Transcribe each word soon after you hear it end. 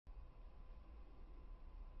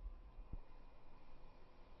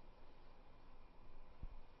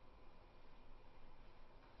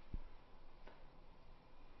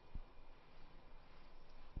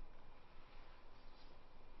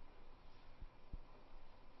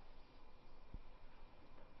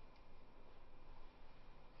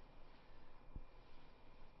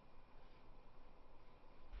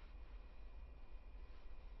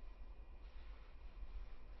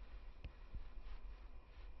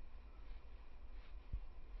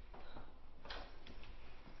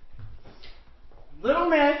Little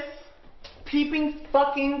Miss Peeping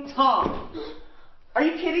fucking Tom. Are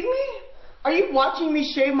you kidding me? Are you watching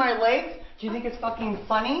me shave my legs? Do you think it's fucking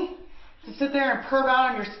funny to sit there and perv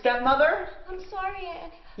out on your stepmother? I'm sorry.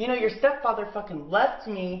 You know, your stepfather fucking left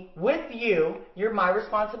me with you. You're my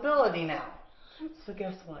responsibility now. So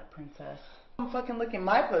guess what, princess? I'm fucking licking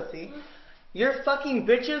my pussy. You're fucking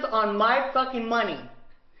bitches on my fucking money.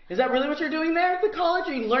 Is that really what you're doing there at the college?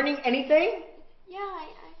 Are you learning anything? Yeah,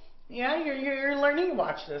 Yeah, you're learning?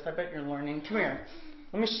 Watch this. I bet you're learning. Come here.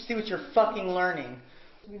 Let me see what you're fucking learning.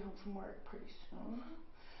 I'll be home from work pretty soon.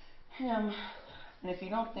 Him. And if you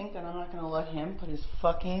don't think that I'm not going to let him put his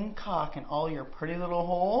fucking cock in all your pretty little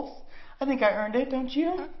holes, I think I earned it, don't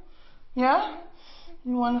you? Yeah?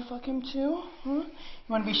 You want to fuck him too? Huh? You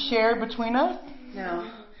want to be shared between us?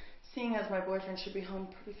 Now, seeing as my boyfriend should be home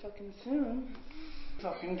pretty fucking soon,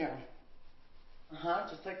 fucking down.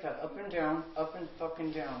 Just like that. Up and down, up and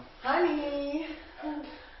fucking down. Honey!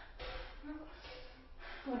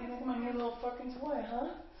 What do you think of my new little fucking toy, huh?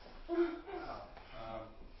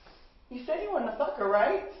 You said you wanted to fuck her,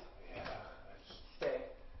 right? Yeah. Stay.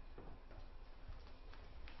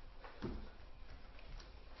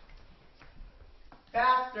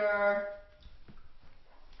 Faster!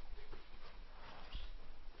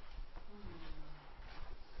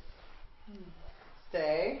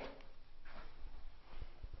 Stay.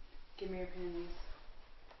 Give me your panties.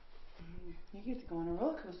 You get to go on a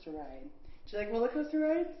roller coaster ride. Do you like roller coaster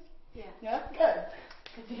rides? Yeah. Yeah? Good.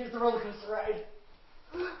 Because here's the roller coaster ride.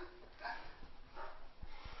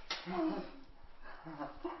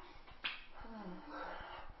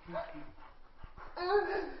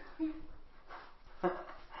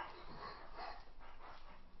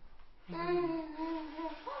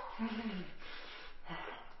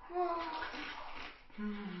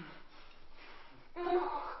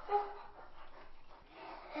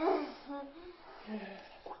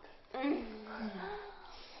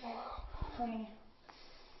 Honey.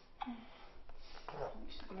 You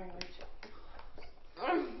should wear your jacket.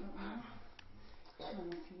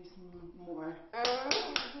 Let's give you some more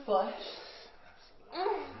flush.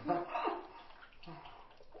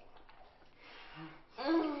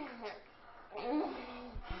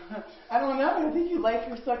 I don't know. I think you like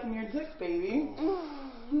her sucking your dick, baby.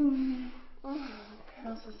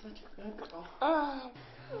 Elsa's such a good girl.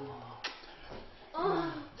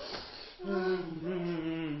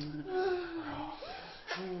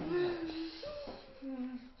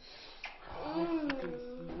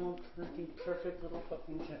 Perfect little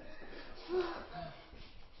fucking tits.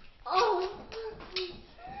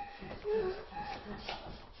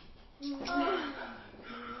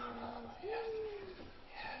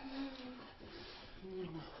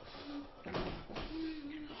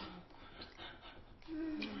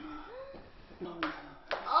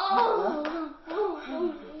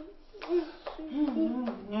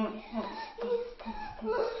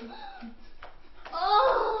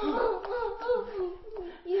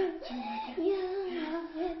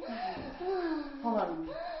 Hold on.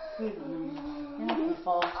 Please, you're not gonna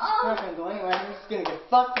fall. You're not gonna go anywhere. You're just gonna get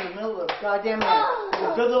fucked in the middle of the goddamn night.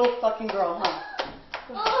 You're a good little fucking girl, huh?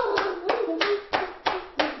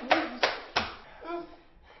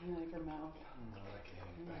 You like her mouth?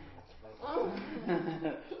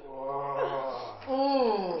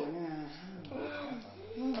 Oh, yeah.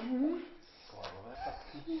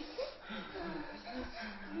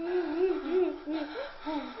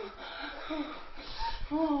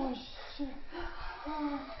 Oh, shit.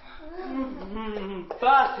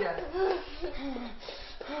 Fuck yeah.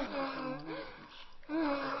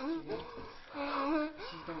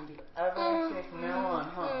 She's gonna do whatever I say from now on,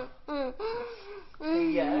 huh? Say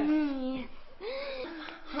yes.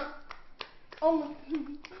 Oh my.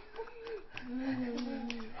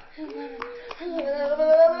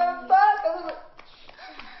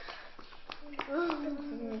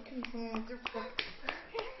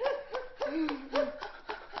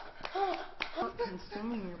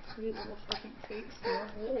 Consuming your pretty little fucking face in your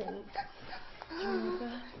holes. Do you like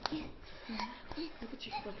that? Look at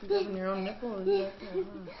you fucking rubbing your own nipple. Tell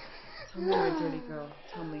me you're a dirty girl.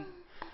 Tell me.